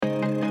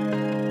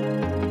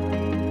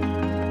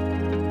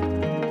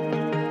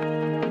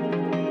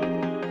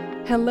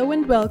Hello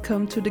and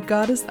welcome to the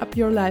Goddess Up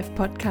Your Life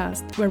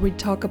podcast, where we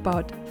talk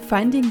about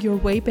finding your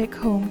way back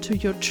home to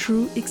your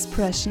true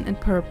expression and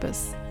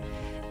purpose.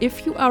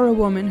 If you are a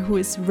woman who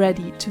is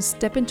ready to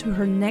step into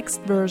her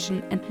next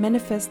version and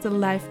manifest a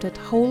life that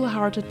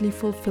wholeheartedly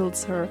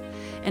fulfills her,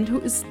 and who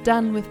is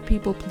done with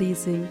people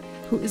pleasing,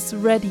 who is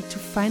ready to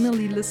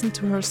finally listen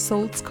to her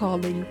soul's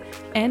calling,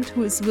 and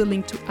who is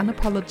willing to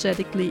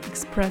unapologetically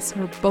express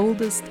her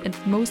boldest and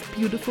most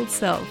beautiful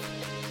self,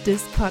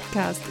 this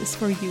podcast is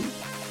for you.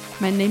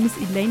 My name is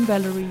Elaine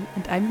Valerie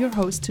and I'm your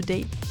host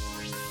today.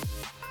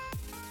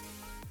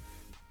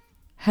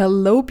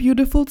 Hello,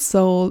 beautiful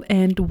soul,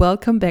 and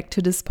welcome back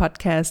to this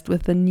podcast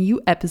with a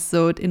new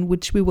episode in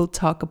which we will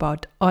talk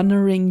about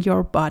honoring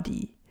your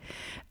body.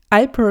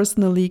 I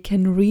personally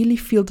can really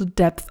feel the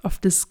depth of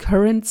this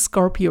current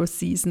Scorpio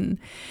season,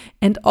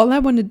 and all I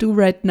want to do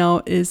right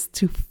now is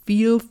to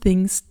feel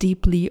things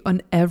deeply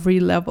on every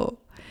level.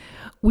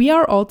 We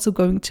are also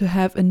going to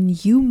have a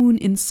new moon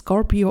in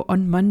Scorpio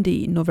on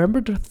Monday,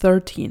 November the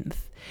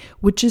 13th,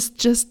 which is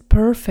just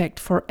perfect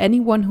for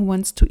anyone who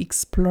wants to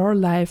explore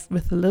life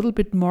with a little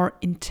bit more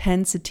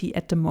intensity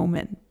at the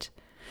moment.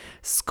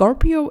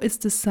 Scorpio is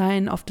the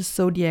sign of the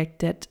zodiac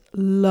that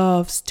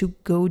loves to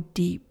go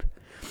deep.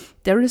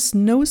 There is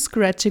no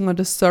scratching on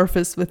the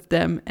surface with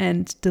them,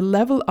 and the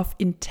level of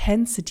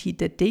intensity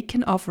that they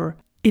can offer,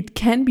 it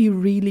can be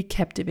really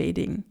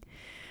captivating.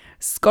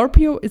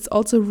 Scorpio is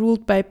also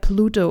ruled by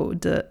Pluto,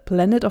 the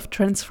planet of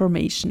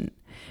transformation.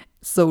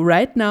 So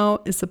right now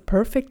is a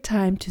perfect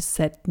time to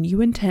set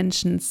new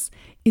intentions,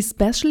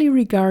 especially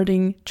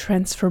regarding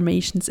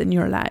transformations in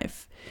your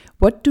life.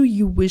 What do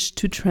you wish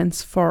to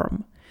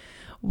transform?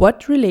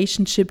 What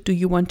relationship do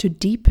you want to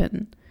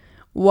deepen?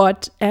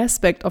 What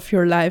aspect of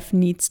your life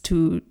needs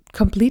to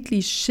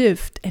completely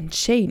shift and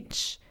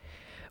change?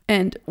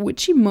 And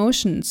which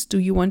emotions do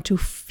you want to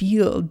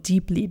feel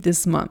deeply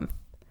this month?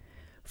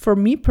 For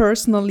me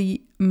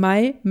personally,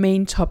 my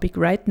main topic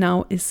right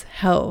now is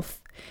health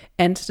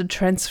and the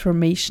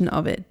transformation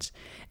of it.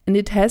 And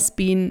it has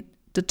been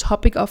the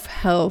topic of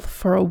health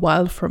for a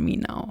while for me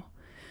now.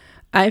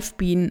 I've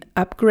been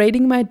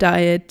upgrading my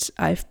diet,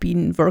 I've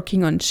been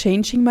working on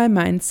changing my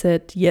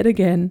mindset yet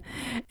again,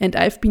 and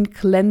I've been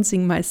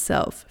cleansing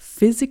myself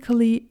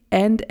physically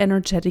and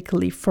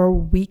energetically for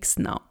weeks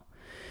now.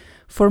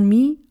 For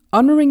me,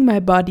 honoring my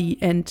body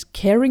and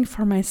caring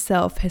for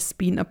myself has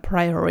been a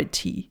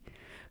priority.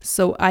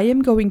 So I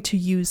am going to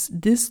use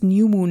this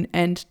new moon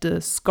and the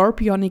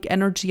scorpionic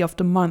energy of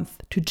the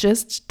month to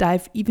just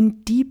dive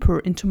even deeper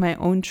into my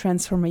own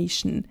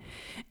transformation.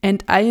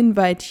 And I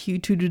invite you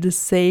to do the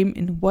same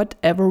in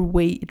whatever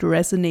way it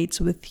resonates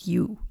with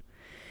you.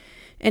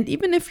 And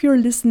even if you're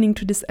listening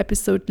to this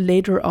episode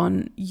later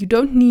on, you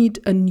don't need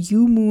a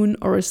new moon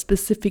or a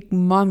specific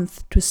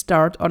month to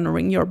start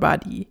honoring your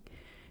body.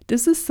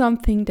 This is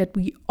something that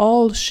we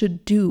all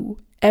should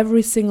do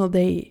every single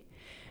day.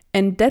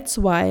 And that's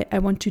why I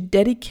want to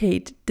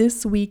dedicate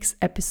this week's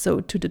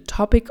episode to the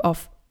topic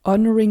of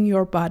honoring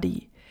your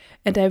body.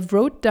 And I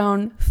wrote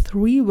down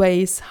 3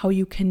 ways how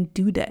you can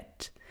do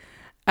that.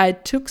 I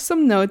took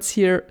some notes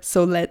here,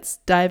 so let's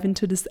dive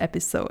into this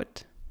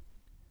episode.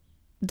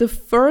 The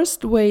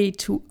first way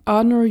to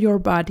honor your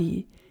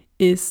body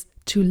is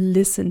to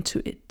listen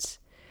to it.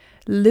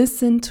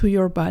 Listen to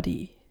your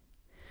body.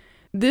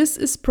 This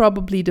is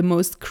probably the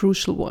most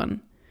crucial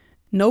one.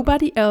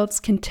 Nobody else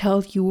can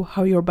tell you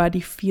how your body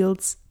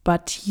feels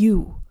but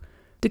you.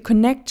 The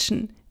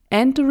connection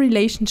and the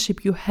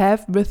relationship you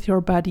have with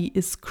your body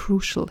is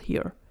crucial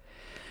here.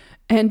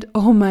 And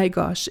oh my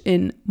gosh,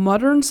 in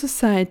modern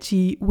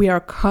society, we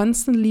are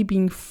constantly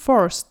being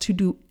forced to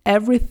do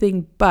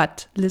everything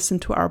but listen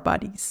to our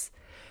bodies.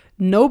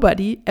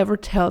 Nobody ever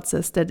tells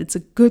us that it's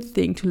a good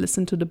thing to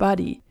listen to the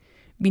body.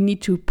 We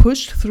need to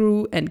push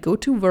through and go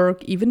to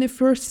work even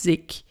if we're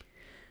sick.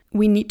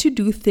 We need to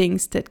do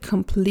things that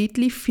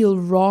completely feel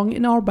wrong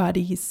in our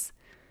bodies.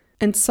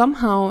 And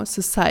somehow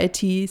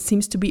society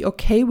seems to be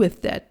okay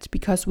with that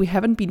because we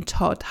haven't been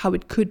taught how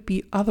it could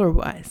be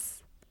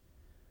otherwise.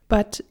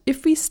 But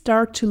if we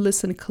start to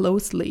listen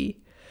closely,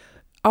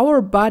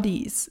 our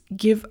bodies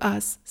give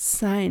us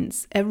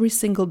signs every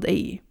single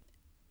day.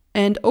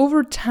 And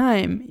over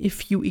time,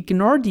 if you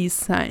ignore these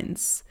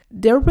signs,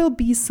 there will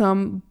be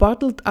some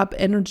bottled up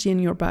energy in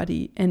your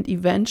body and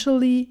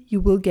eventually you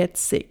will get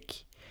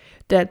sick.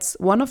 That's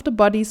one of the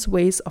body's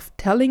ways of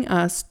telling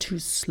us to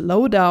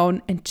slow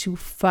down and to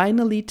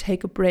finally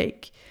take a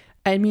break.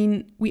 I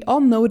mean, we all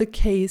know the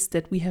case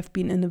that we have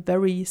been in a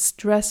very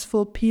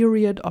stressful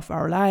period of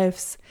our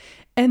lives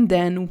and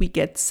then we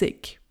get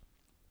sick.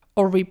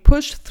 Or we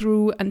push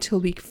through until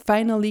we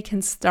finally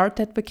can start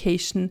that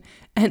vacation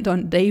and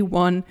on day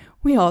 1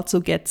 we also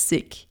get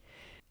sick.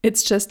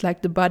 It's just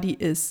like the body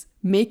is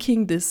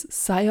making this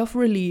sigh of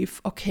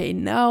relief. Okay,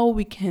 now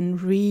we can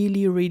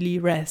really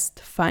rest,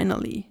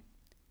 finally.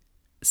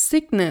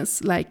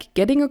 Sickness, like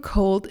getting a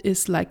cold,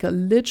 is like a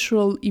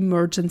literal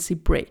emergency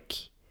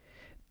brake.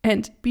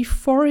 And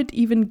before it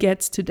even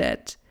gets to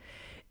that,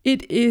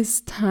 it is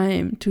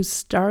time to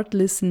start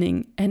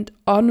listening and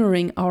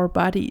honoring our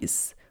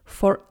bodies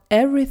for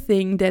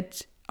everything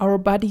that our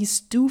bodies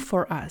do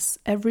for us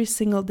every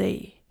single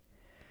day.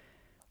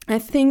 I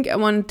think I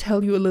want to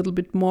tell you a little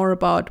bit more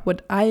about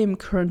what I am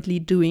currently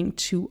doing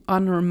to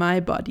honor my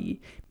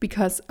body,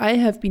 because I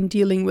have been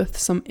dealing with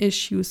some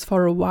issues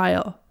for a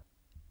while.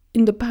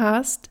 In the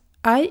past,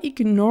 I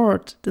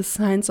ignored the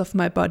signs of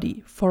my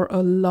body for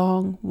a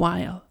long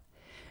while,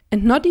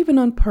 and not even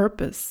on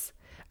purpose.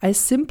 I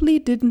simply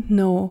didn't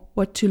know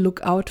what to look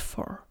out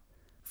for.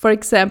 For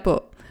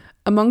example,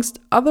 amongst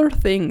other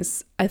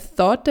things, I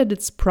thought that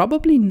it's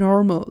probably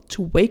normal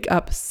to wake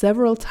up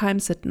several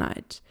times at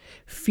night,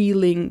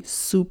 feeling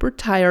super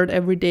tired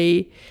every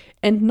day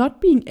and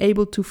not being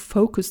able to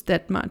focus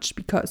that much,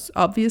 because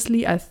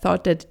obviously I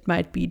thought that it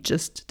might be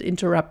just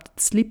interrupted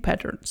sleep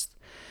patterns.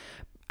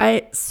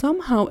 I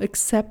somehow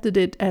accepted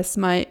it as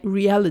my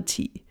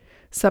reality,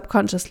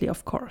 subconsciously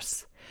of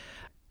course.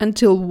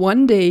 Until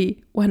one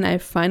day when I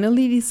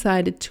finally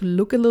decided to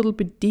look a little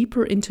bit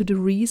deeper into the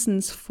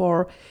reasons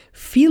for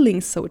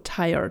feeling so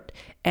tired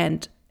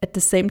and at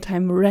the same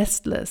time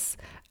restless,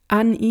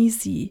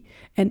 uneasy,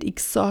 and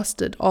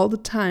exhausted all the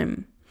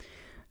time.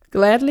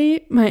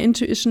 Gladly, my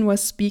intuition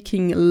was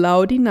speaking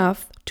loud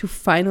enough to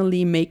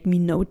finally make me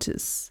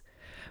notice.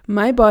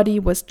 My body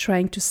was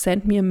trying to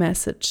send me a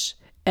message,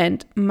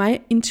 and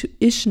my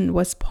intuition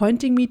was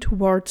pointing me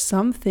towards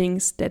some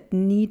things that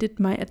needed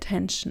my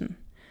attention.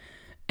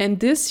 And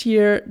this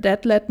year,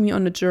 that led me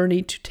on a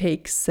journey to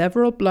take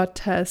several blood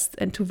tests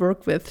and to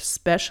work with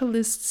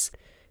specialists,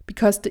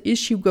 because the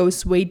issue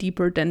goes way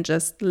deeper than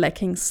just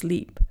lacking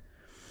sleep.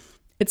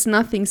 It's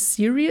nothing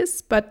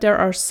serious, but there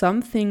are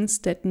some things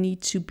that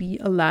need to be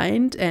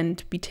aligned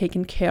and be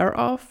taken care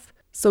of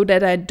so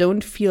that I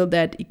don't feel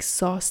that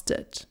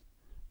exhausted.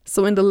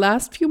 So in the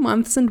last few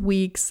months and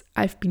weeks,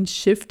 I've been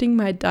shifting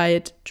my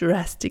diet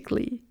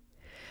drastically.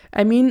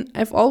 I mean,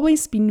 I've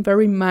always been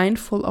very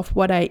mindful of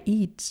what I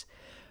eat.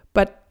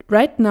 But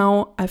right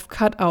now, I've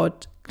cut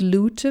out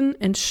gluten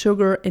and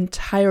sugar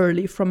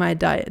entirely from my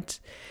diet,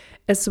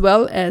 as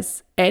well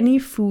as any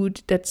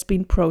food that's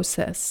been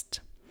processed.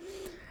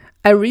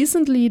 I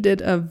recently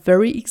did a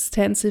very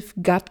extensive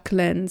gut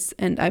cleanse,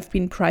 and I've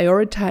been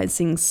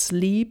prioritizing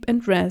sleep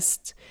and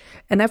rest,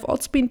 and I've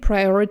also been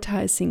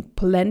prioritizing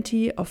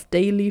plenty of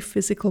daily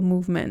physical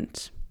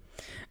movement.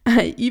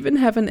 I even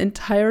have an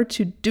entire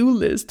to-do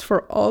list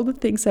for all the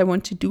things I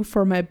want to do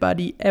for my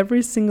body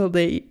every single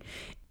day,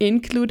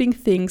 including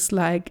things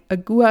like a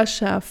gua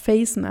sha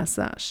face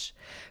massage,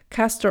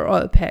 castor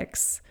oil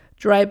packs,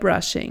 dry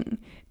brushing,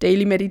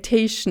 daily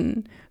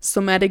meditation,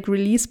 somatic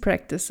release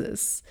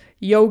practices,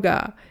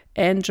 yoga,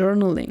 and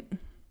journaling.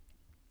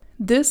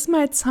 This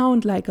might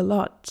sound like a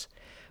lot,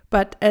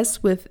 but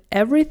as with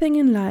everything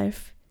in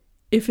life,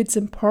 if it's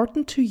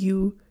important to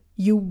you,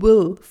 you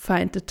will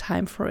find the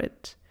time for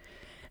it.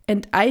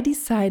 And I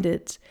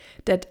decided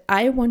that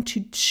I want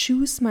to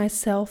choose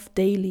myself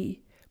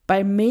daily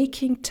by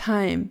making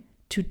time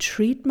to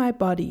treat my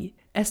body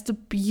as the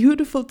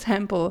beautiful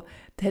temple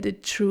that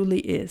it truly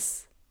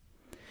is.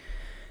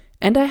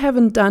 And I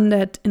haven't done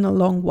that in a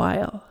long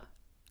while.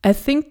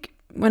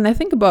 When I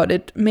think about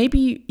it,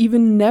 maybe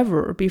even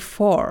never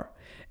before.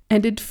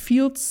 And it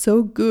feels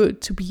so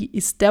good to be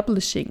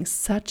establishing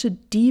such a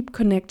deep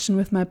connection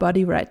with my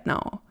body right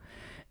now.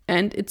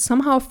 And it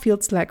somehow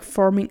feels like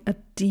forming a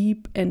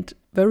deep and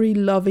very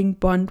loving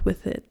bond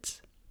with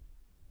it.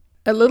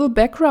 A little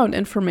background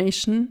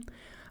information.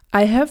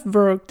 I have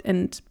worked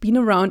and been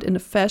around in the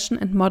fashion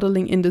and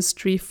modeling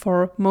industry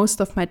for most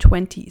of my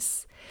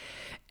 20s.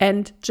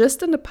 And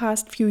just in the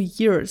past few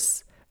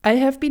years, I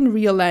have been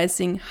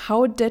realizing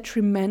how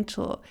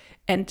detrimental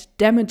and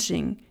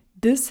damaging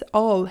this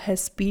all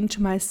has been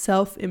to my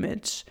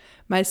self-image,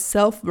 my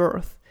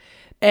self-worth,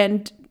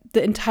 and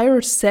the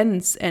entire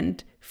sense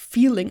and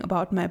feeling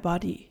about my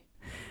body.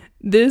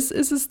 This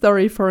is a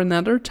story for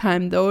another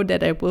time, though,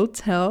 that I will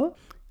tell.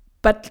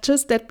 But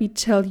just let me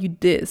tell you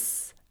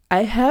this.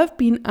 I have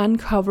been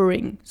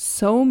uncovering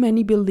so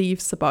many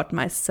beliefs about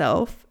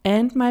myself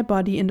and my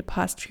body in the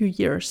past few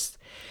years,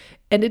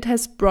 and it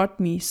has brought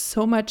me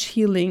so much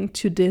healing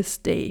to this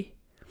day.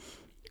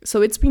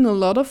 So it's been a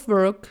lot of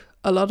work,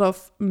 a lot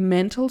of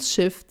mental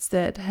shifts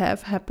that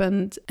have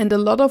happened, and a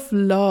lot of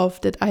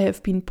love that I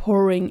have been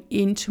pouring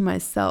into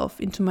myself,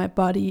 into my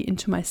body,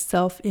 into my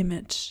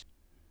self-image.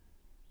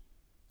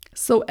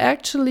 So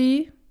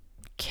actually,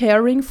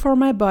 caring for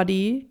my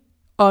body,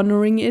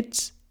 honoring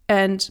it,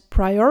 and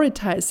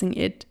prioritizing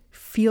it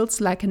feels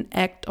like an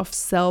act of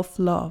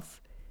self-love,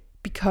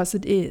 because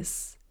it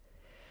is.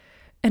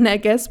 And I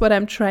guess what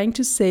I'm trying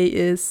to say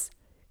is,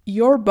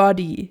 your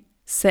body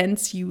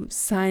sends you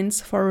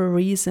signs for a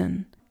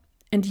reason,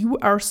 and you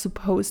are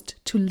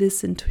supposed to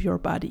listen to your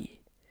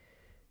body.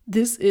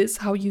 This is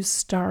how you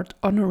start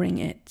honoring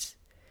it.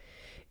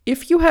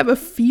 If you have a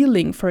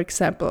feeling, for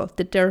example,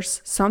 that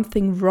there's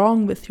something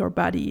wrong with your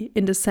body,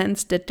 in the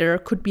sense that there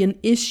could be an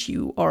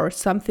issue or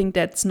something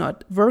that's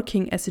not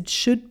working as it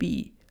should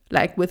be,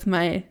 like with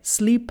my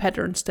sleep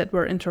patterns that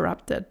were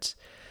interrupted,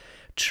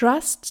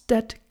 trust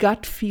that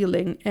gut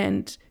feeling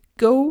and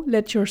go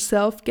let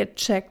yourself get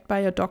checked by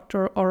a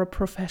doctor or a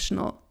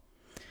professional.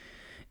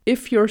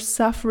 If you're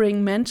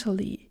suffering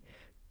mentally,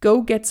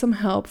 go get some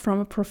help from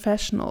a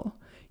professional.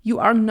 You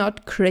are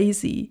not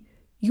crazy.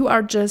 You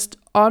are just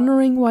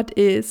honoring what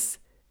is,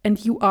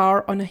 and you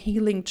are on a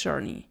healing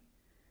journey.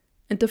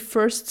 And the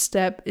first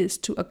step is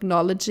to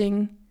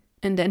acknowledging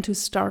and then to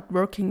start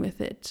working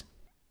with it.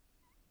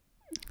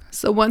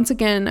 So once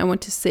again, I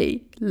want to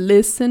say,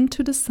 listen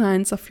to the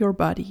signs of your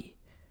body.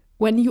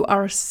 When you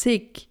are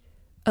sick,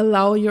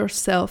 allow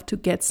yourself to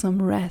get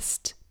some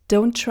rest.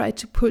 Don't try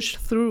to push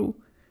through.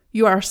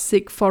 You are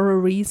sick for a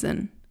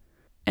reason.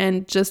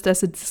 And just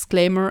as a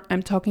disclaimer,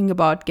 I'm talking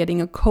about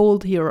getting a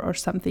cold here or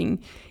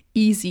something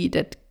easy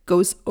that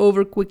goes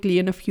over quickly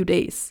in a few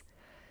days.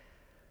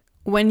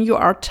 When you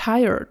are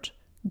tired,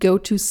 go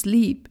to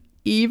sleep.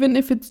 Even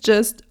if it's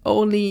just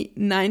only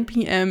 9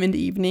 p.m. in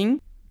the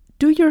evening,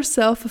 do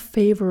yourself a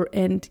favor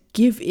and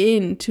give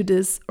in to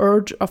this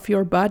urge of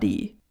your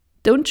body.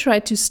 Don't try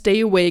to stay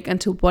awake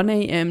until 1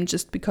 a.m.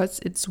 just because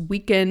it's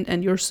weekend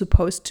and you're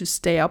supposed to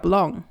stay up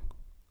long.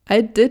 I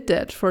did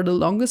that for the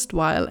longest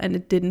while and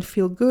it didn't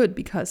feel good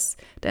because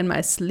then my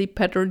sleep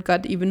pattern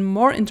got even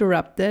more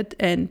interrupted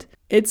and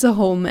it's a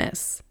whole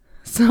mess.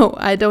 So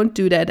I don't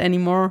do that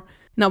anymore.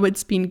 Now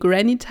it's been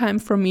granny time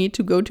for me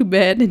to go to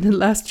bed in the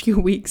last few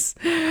weeks,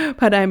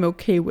 but I'm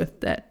okay with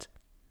that.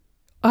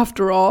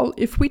 After all,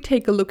 if we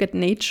take a look at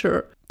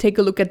nature, take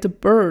a look at the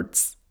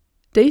birds,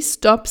 they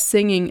stop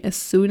singing as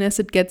soon as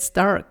it gets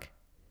dark.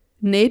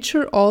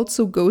 Nature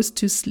also goes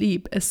to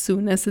sleep as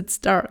soon as it's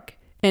dark,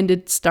 and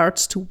it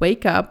starts to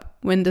wake up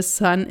when the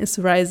sun is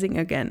rising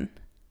again.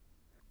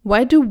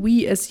 Why do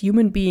we as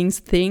human beings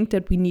think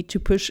that we need to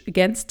push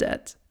against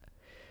that?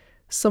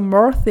 Some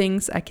more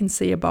things I can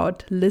say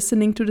about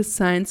listening to the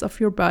signs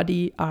of your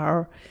body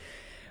are: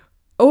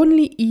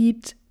 only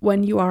eat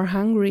when you are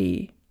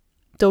hungry.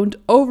 Don't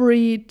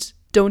overeat.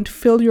 Don't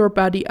fill your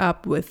body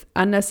up with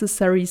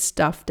unnecessary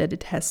stuff that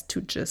it has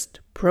to just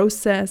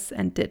process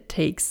and that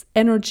takes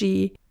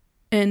energy.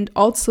 And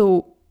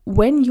also,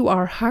 when you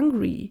are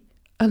hungry,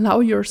 allow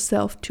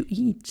yourself to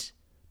eat,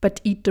 but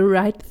eat the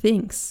right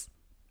things.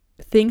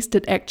 Things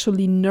that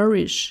actually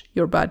nourish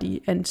your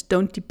body and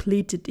don't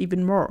deplete it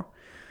even more.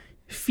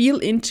 Feel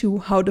into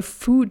how the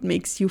food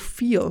makes you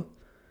feel.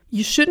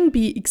 You shouldn't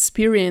be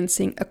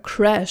experiencing a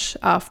crash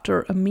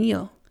after a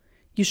meal.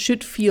 You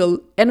should feel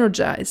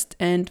energized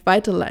and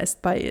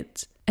vitalized by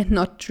it and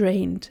not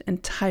drained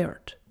and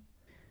tired.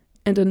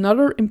 And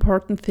another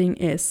important thing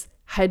is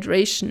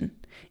hydration.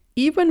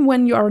 Even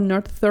when you are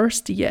not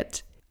thirsty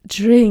yet,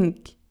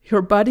 drink.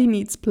 Your body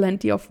needs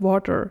plenty of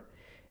water.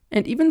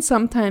 And even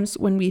sometimes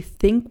when we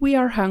think we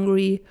are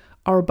hungry,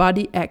 our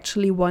body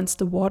actually wants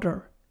the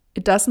water.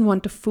 It doesn't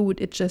want the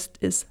food, it just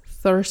is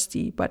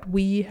thirsty. But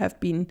we have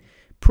been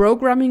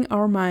programming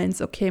our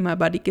minds, okay, my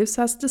body gives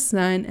us the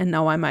sign and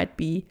now I might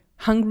be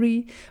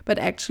hungry, but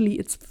actually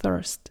it's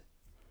thirst.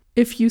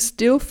 If you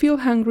still feel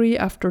hungry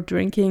after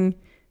drinking,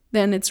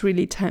 then it's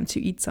really time to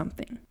eat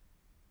something.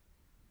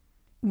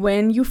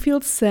 When you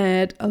feel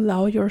sad,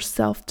 allow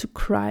yourself to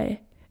cry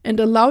and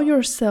allow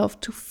yourself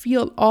to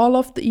feel all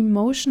of the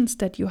emotions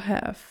that you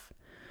have.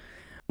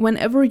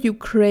 Whenever you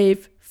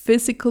crave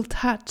physical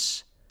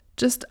touch,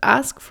 just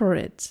ask for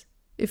it.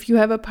 If you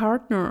have a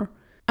partner,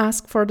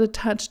 ask for the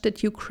touch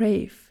that you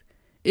crave.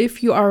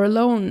 If you are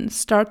alone,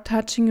 start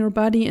touching your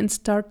body and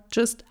start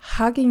just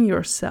hugging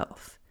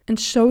yourself and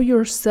show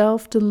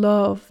yourself the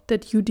love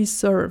that you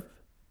deserve.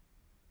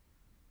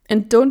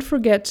 And don't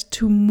forget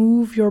to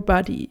move your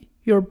body.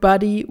 Your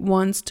body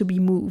wants to be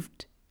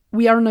moved.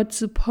 We are not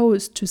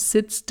supposed to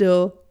sit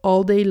still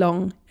all day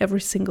long,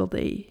 every single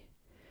day.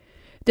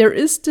 There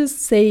is this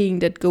saying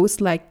that goes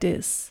like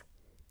this: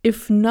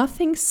 if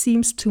nothing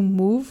seems to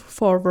move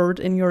forward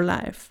in your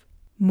life,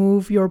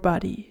 move your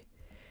body.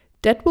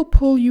 That will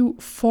pull you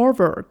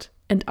forward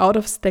and out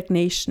of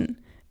stagnation.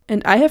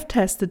 And I have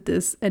tested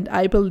this and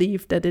I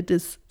believe that it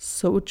is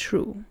so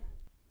true.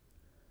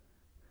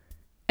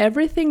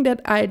 Everything that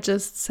I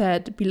just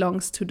said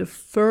belongs to the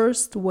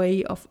first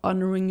way of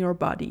honoring your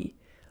body,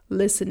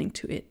 listening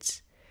to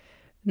it.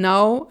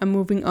 Now I'm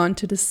moving on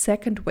to the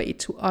second way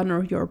to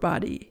honor your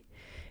body.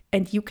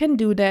 And you can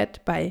do that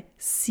by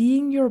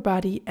seeing your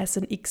body as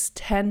an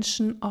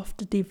extension of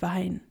the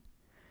divine.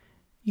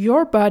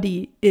 Your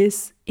body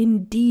is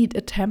indeed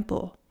a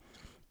temple.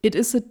 It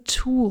is a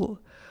tool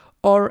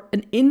or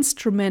an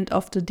instrument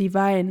of the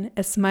divine,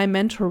 as my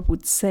mentor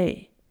would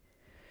say.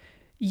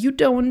 You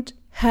don't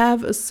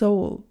have a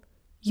soul.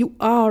 You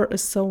are a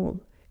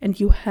soul and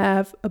you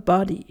have a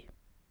body.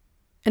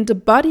 And the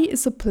body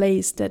is a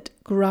place that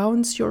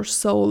grounds your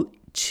soul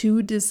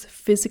to this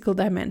physical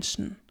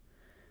dimension.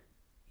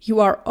 You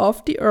are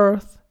of the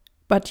earth,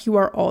 but you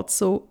are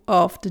also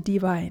of the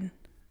divine.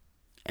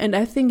 And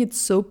I think it's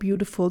so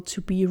beautiful to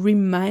be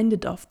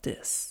reminded of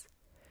this.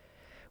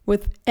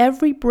 With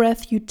every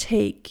breath you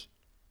take,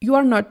 you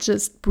are not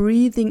just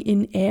breathing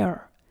in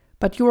air,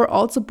 but you are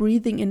also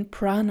breathing in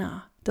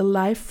prana, the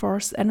life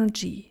force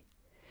energy.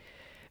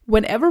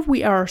 Whenever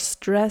we are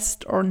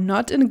stressed or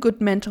not in a good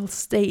mental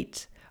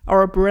state,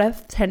 our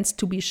breath tends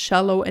to be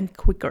shallow and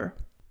quicker.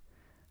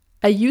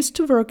 I used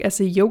to work as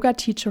a yoga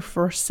teacher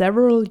for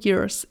several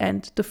years,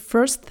 and the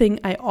first thing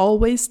I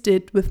always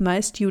did with my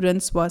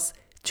students was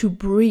to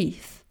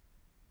breathe.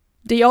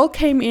 They all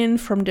came in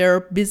from their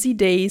busy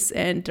days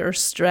and their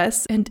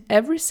stress, and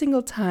every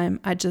single time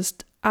I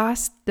just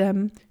asked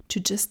them to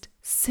just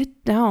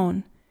sit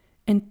down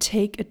and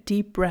take a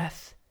deep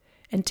breath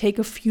and take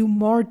a few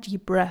more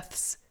deep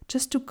breaths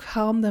just to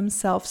calm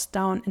themselves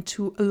down and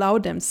to allow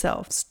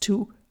themselves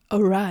to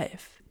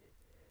arrive.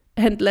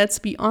 And let's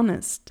be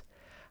honest,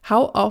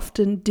 how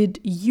often did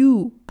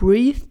you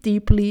breathe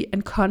deeply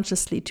and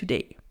consciously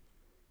today?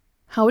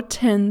 How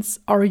tense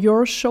are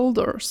your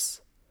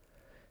shoulders?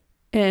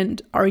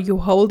 And are you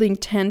holding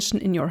tension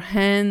in your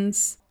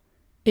hands,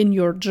 in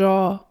your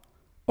jaw,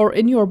 or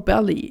in your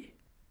belly?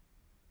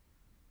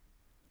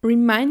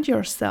 Remind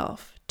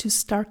yourself to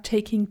start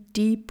taking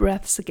deep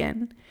breaths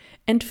again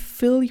and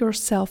fill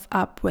yourself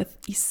up with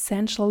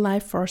essential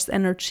life force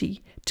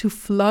energy to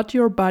flood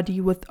your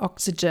body with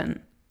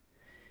oxygen.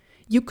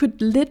 You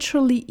could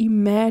literally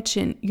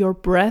imagine your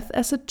breath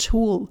as a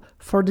tool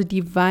for the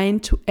divine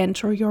to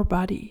enter your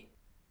body.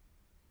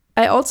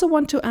 I also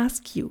want to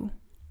ask you,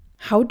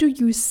 how do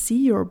you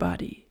see your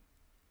body?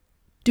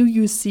 Do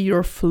you see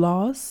your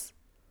flaws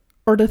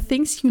or the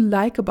things you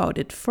like about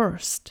it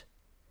first?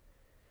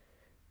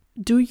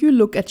 Do you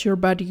look at your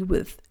body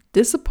with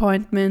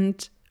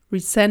disappointment,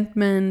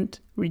 resentment,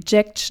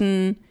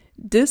 rejection,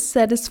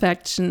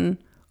 dissatisfaction,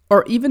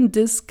 or even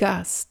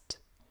disgust?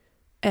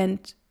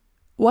 And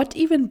what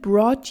even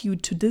brought you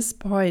to this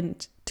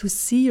point to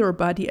see your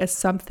body as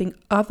something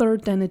other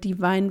than a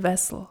divine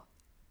vessel?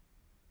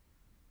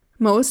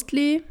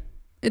 Mostly,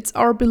 it's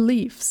our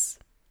beliefs.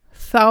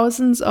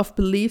 Thousands of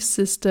belief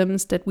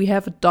systems that we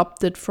have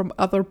adopted from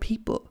other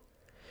people.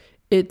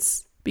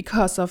 It's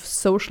because of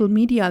social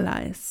media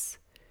lies.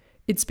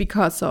 It's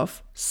because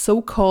of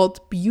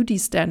so-called beauty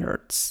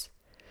standards.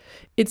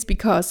 It's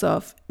because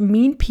of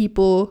mean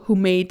people who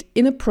made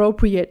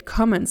inappropriate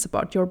comments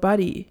about your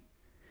body.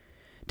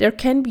 There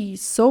can be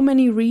so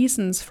many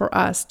reasons for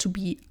us to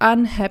be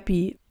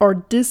unhappy or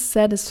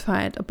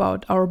dissatisfied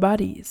about our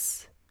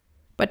bodies.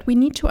 But we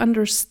need to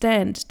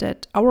understand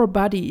that our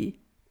body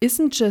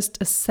isn't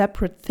just a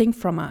separate thing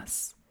from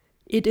us.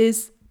 It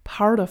is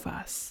part of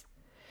us.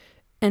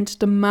 And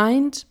the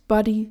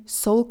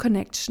mind-body-soul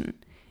connection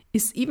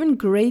is even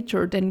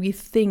greater than we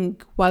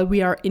think while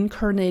we are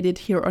incarnated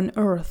here on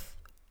earth.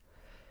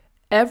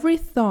 Every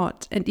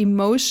thought and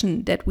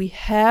emotion that we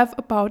have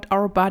about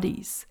our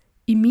bodies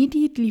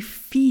immediately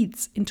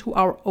feeds into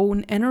our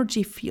own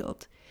energy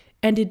field,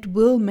 and it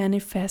will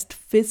manifest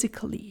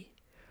physically.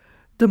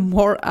 The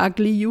more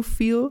ugly you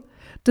feel,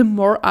 the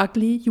more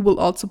ugly you will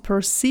also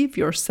perceive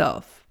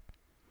yourself.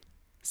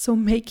 So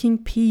making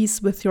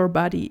peace with your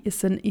body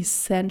is an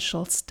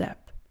essential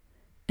step.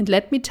 And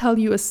let me tell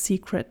you a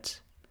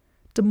secret.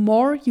 The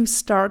more you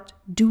start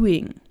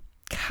doing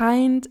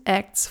kind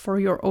acts for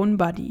your own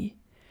body,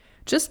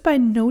 just by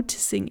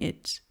noticing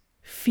it,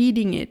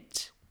 feeding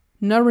it,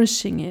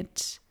 nourishing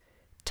it,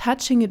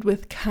 touching it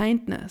with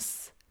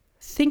kindness,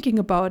 thinking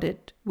about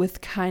it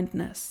with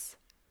kindness,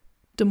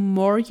 the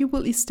more you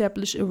will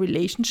establish a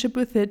relationship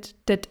with it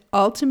that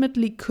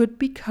ultimately could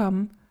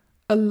become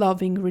a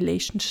loving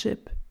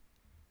relationship.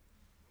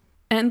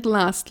 And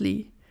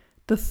lastly,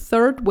 the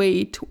third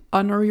way to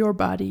honor your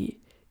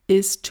body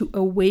is to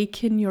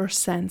awaken your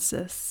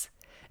senses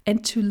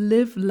and to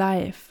live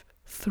life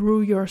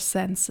through your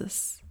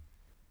senses.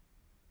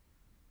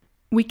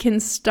 We can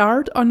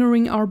start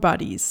honoring our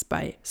bodies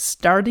by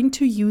starting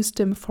to use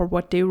them for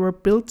what they were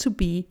built to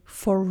be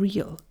for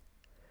real.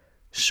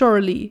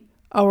 Surely,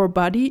 our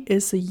body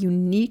is a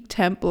unique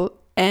temple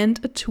and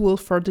a tool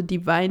for the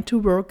divine to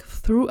work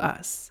through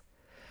us.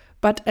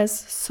 But as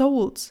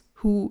souls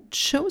who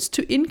chose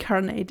to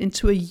incarnate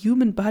into a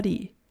human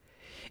body,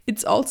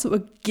 it's also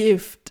a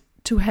gift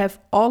to have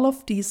all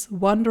of these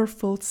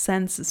wonderful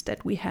senses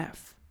that we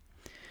have.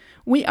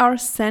 We are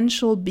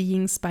sensual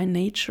beings by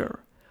nature.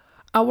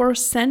 Our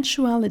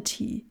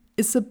sensuality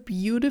is a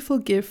beautiful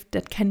gift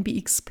that can be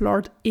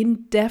explored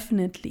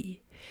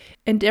indefinitely,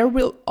 and there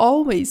will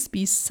always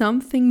be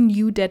something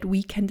new that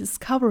we can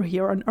discover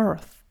here on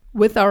Earth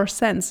with our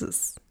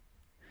senses.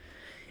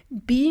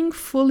 Being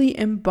fully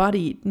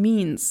embodied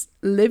means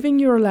living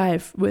your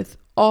life with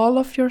all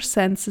of your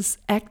senses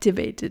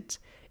activated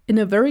in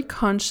a very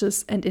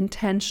conscious and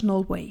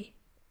intentional way.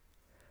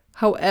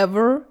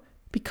 However,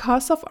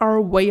 because of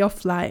our way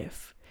of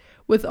life,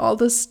 with all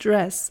the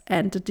stress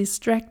and the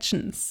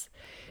distractions,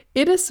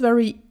 it is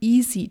very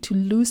easy to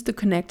lose the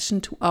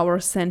connection to our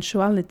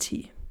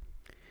sensuality.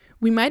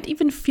 We might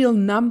even feel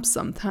numb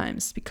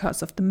sometimes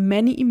because of the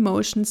many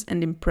emotions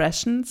and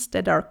impressions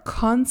that are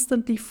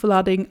constantly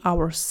flooding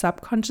our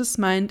subconscious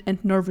mind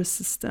and nervous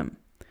system.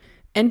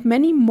 And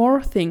many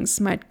more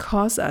things might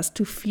cause us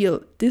to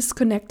feel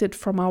disconnected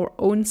from our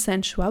own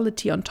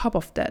sensuality on top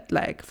of that,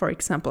 like, for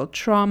example,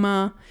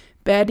 trauma,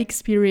 bad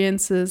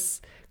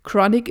experiences,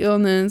 chronic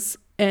illness,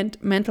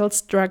 and mental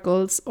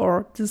struggles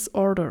or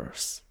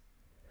disorders.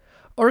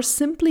 Or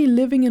simply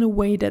living in a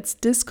way that's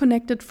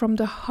disconnected from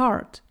the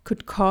heart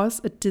could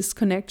cause a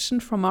disconnection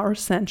from our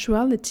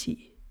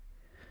sensuality.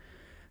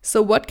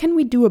 So what can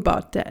we do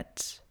about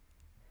that?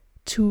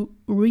 To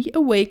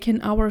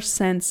reawaken our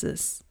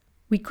senses,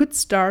 we could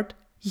start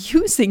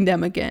using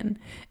them again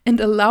and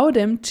allow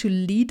them to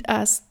lead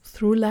us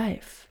through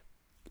life.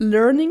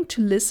 Learning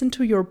to listen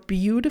to your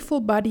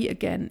beautiful body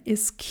again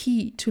is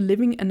key to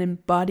living an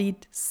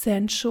embodied,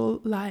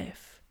 sensual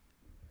life.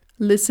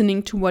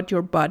 Listening to what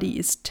your body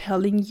is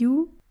telling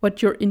you,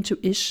 what your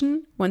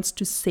intuition wants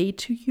to say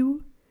to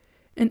you,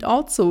 and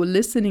also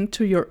listening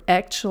to your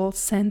actual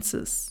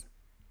senses.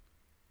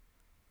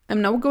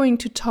 I'm now going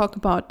to talk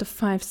about the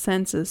 5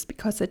 senses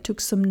because I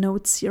took some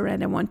notes here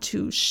and I want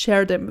to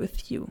share them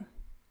with you.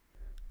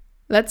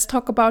 Let's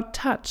talk about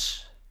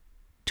touch.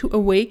 To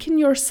awaken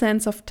your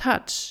sense of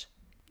touch,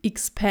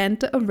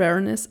 expand the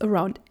awareness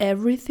around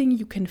everything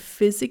you can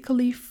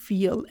physically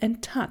feel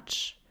and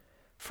touch.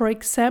 For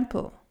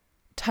example,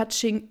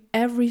 touching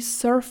every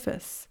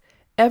surface,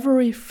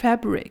 every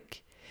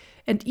fabric,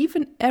 and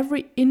even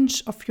every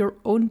inch of your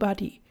own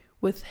body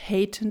with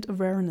heightened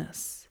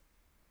awareness.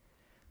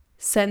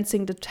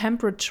 Sensing the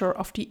temperature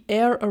of the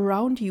air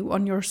around you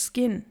on your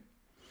skin,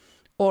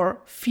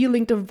 or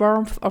feeling the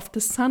warmth of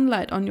the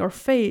sunlight on your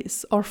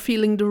face, or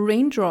feeling the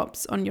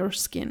raindrops on your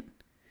skin.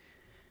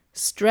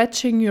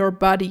 Stretching your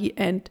body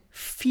and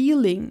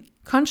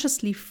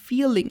consciously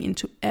feeling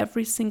into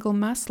every single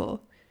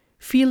muscle,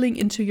 feeling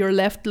into your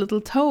left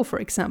little toe, for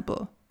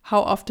example.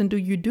 How often do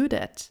you do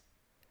that?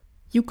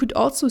 You could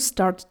also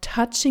start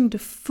touching the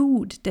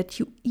food that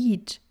you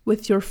eat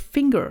with your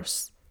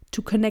fingers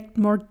to connect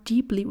more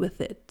deeply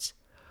with it,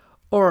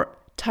 or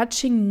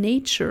touching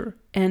nature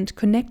and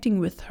connecting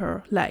with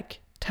her,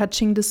 like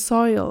touching the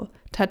soil,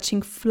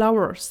 touching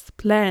flowers,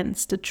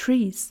 plants, the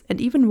trees,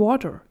 and even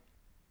water.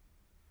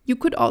 You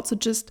could also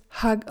just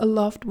hug a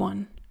loved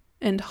one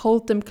and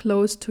hold them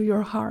close to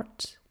your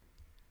heart.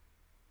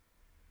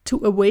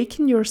 To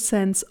awaken your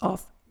sense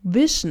of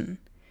vision,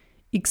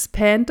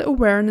 expand the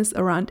awareness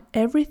around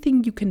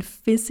everything you can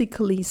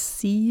physically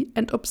see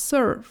and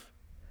observe.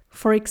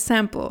 For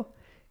example,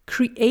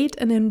 create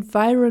an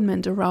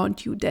environment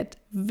around you that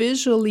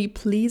visually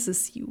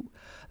pleases you,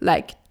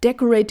 like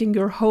decorating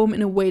your home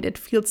in a way that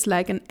feels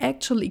like an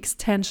actual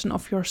extension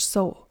of your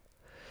soul.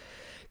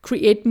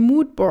 Create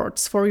mood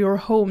boards for your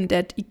home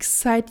that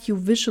excite you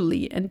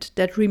visually and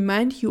that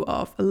remind you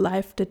of a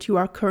life that you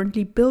are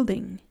currently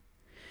building.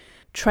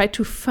 Try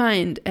to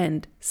find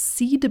and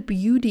see the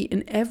beauty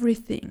in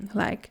everything,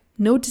 like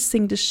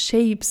noticing the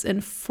shapes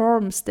and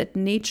forms that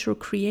nature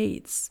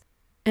creates.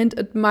 And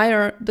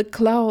admire the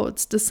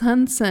clouds, the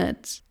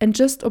sunset, and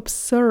just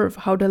observe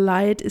how the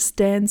light is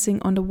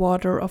dancing on the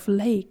water of a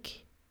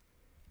lake.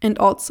 And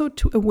also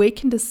to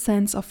awaken the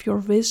sense of your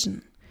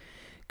vision.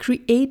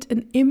 Create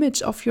an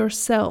image of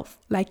yourself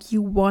like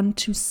you want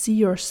to see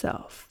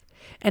yourself,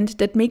 and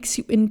that makes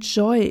you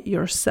enjoy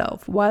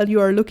yourself while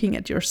you are looking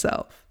at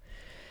yourself.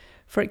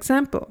 For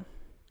example,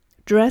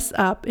 dress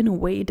up in a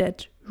way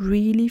that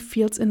really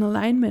feels in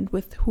alignment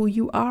with who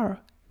you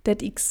are,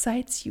 that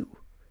excites you.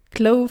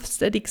 Clothes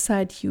that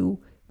excite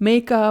you,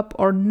 makeup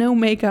or no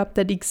makeup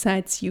that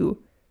excites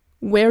you.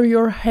 Wear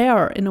your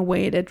hair in a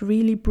way that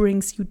really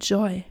brings you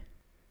joy.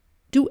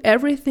 Do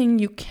everything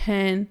you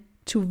can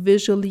to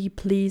visually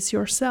please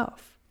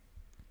yourself.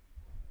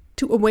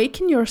 To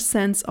awaken your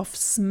sense of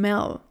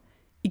smell,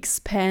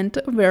 expand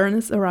the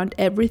awareness around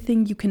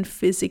everything you can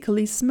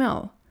physically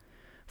smell.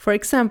 For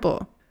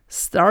example,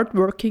 start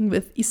working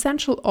with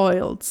essential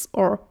oils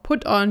or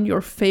put on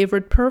your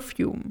favorite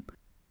perfume.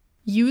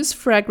 Use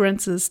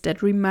fragrances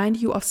that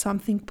remind you of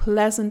something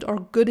pleasant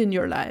or good in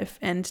your life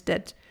and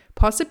that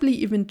possibly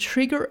even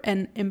trigger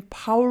an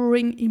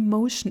empowering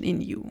emotion in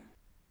you.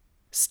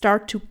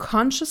 Start to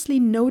consciously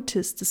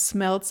notice the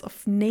smells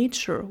of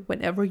nature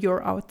whenever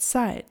you're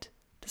outside.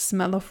 The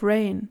smell of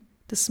rain,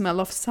 the smell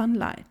of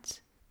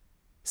sunlight.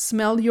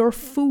 Smell your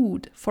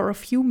food for a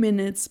few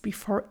minutes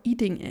before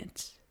eating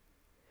it.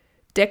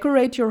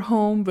 Decorate your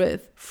home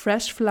with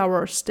fresh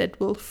flowers that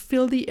will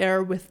fill the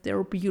air with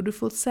their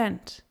beautiful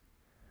scent.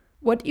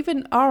 What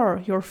even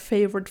are your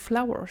favorite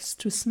flowers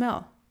to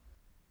smell?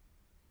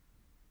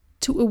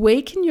 To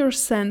awaken your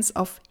sense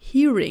of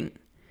hearing,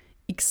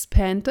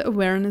 expand the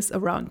awareness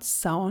around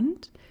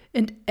sound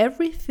and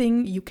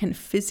everything you can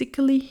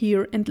physically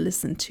hear and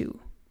listen to.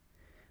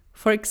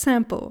 For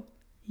example,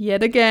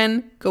 yet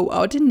again, go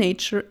out in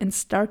nature and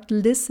start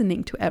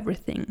listening to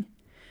everything.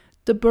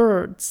 The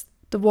birds,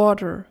 the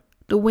water,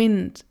 the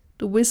wind,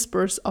 the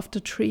whispers of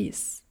the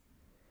trees.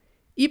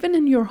 Even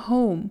in your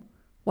home,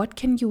 what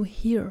can you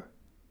hear?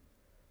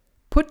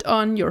 Put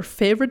on your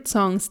favorite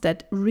songs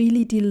that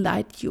really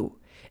delight you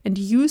and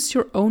use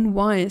your own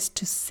voice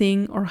to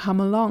sing or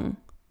hum along.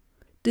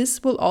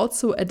 This will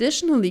also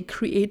additionally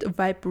create a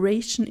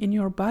vibration in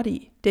your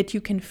body that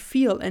you can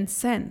feel and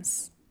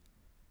sense.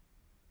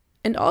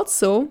 And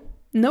also,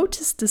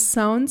 notice the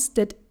sounds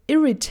that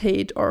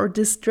irritate or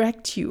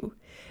distract you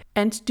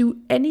and do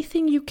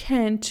anything you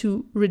can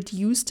to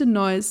reduce the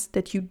noise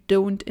that you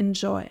don't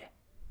enjoy.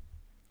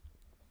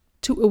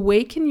 To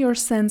awaken your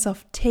sense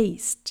of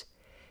taste,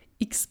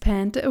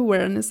 expand the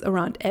awareness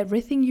around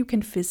everything you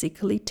can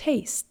physically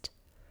taste.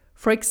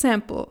 For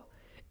example,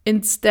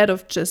 instead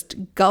of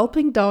just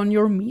gulping down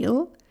your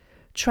meal,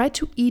 try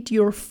to eat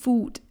your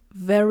food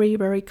very,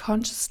 very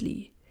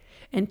consciously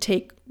and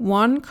take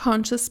one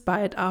conscious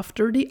bite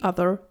after the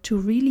other to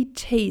really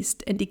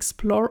taste and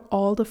explore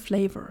all the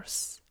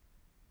flavors.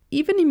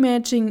 Even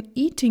imagine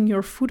eating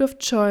your food of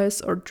choice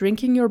or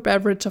drinking your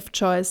beverage of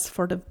choice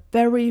for the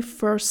very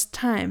first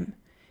time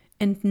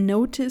and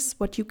notice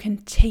what you can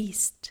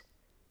taste.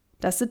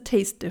 Does it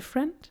taste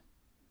different?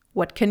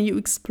 What can you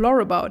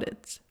explore about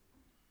it?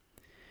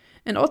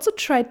 And also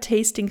try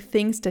tasting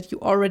things that you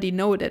already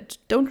know that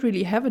don't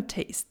really have a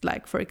taste,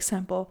 like, for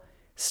example,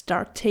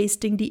 start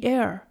tasting the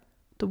air,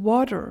 the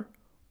water,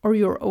 or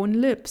your own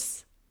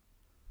lips.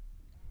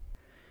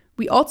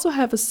 We also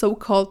have a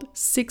so-called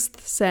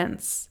sixth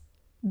sense.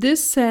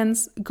 This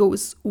sense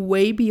goes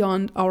way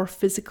beyond our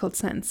physical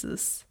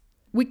senses.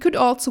 We could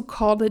also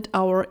call it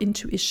our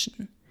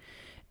intuition.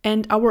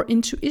 And our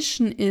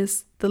intuition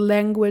is the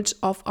language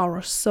of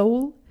our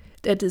soul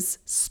that is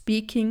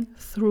speaking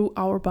through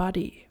our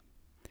body.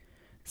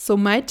 So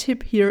my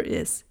tip here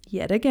is,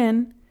 yet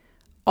again,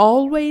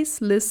 always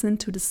listen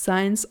to the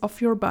signs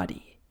of your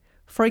body.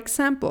 For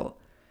example,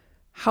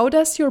 how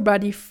does your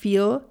body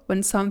feel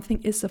when something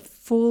is a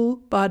full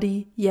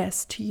body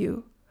yes to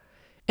you?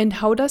 And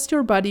how does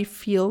your body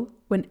feel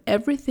when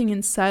everything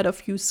inside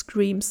of you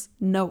screams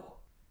no?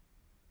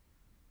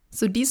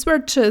 So these were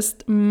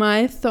just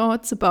my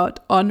thoughts about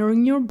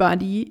honoring your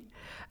body.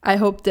 I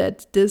hope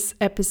that this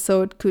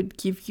episode could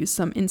give you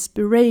some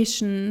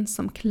inspiration,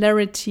 some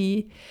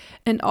clarity.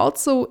 And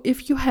also,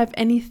 if you have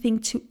anything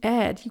to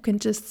add, you can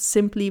just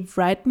simply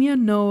write me a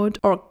note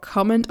or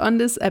comment on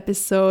this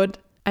episode.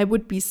 I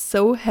would be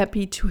so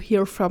happy to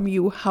hear from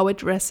you how it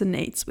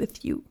resonates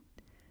with you.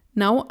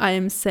 Now I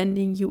am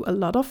sending you a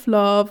lot of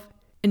love.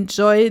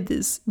 Enjoy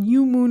this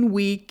new moon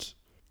week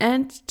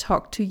and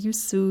talk to you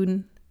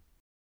soon.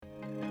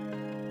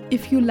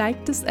 If you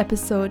liked this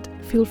episode,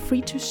 feel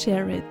free to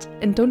share it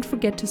and don't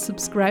forget to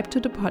subscribe to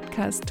the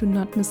podcast to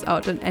not miss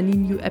out on any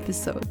new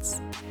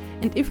episodes.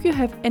 And if you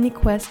have any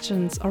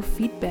questions or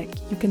feedback,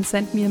 you can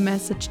send me a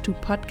message to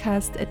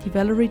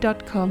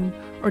podcast@valerie.com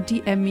or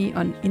DM me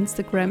on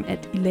Instagram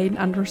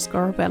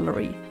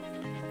 @Elaine_Valerie.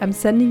 I'm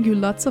sending you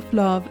lots of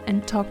love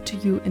and talk to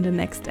you in the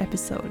next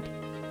episode.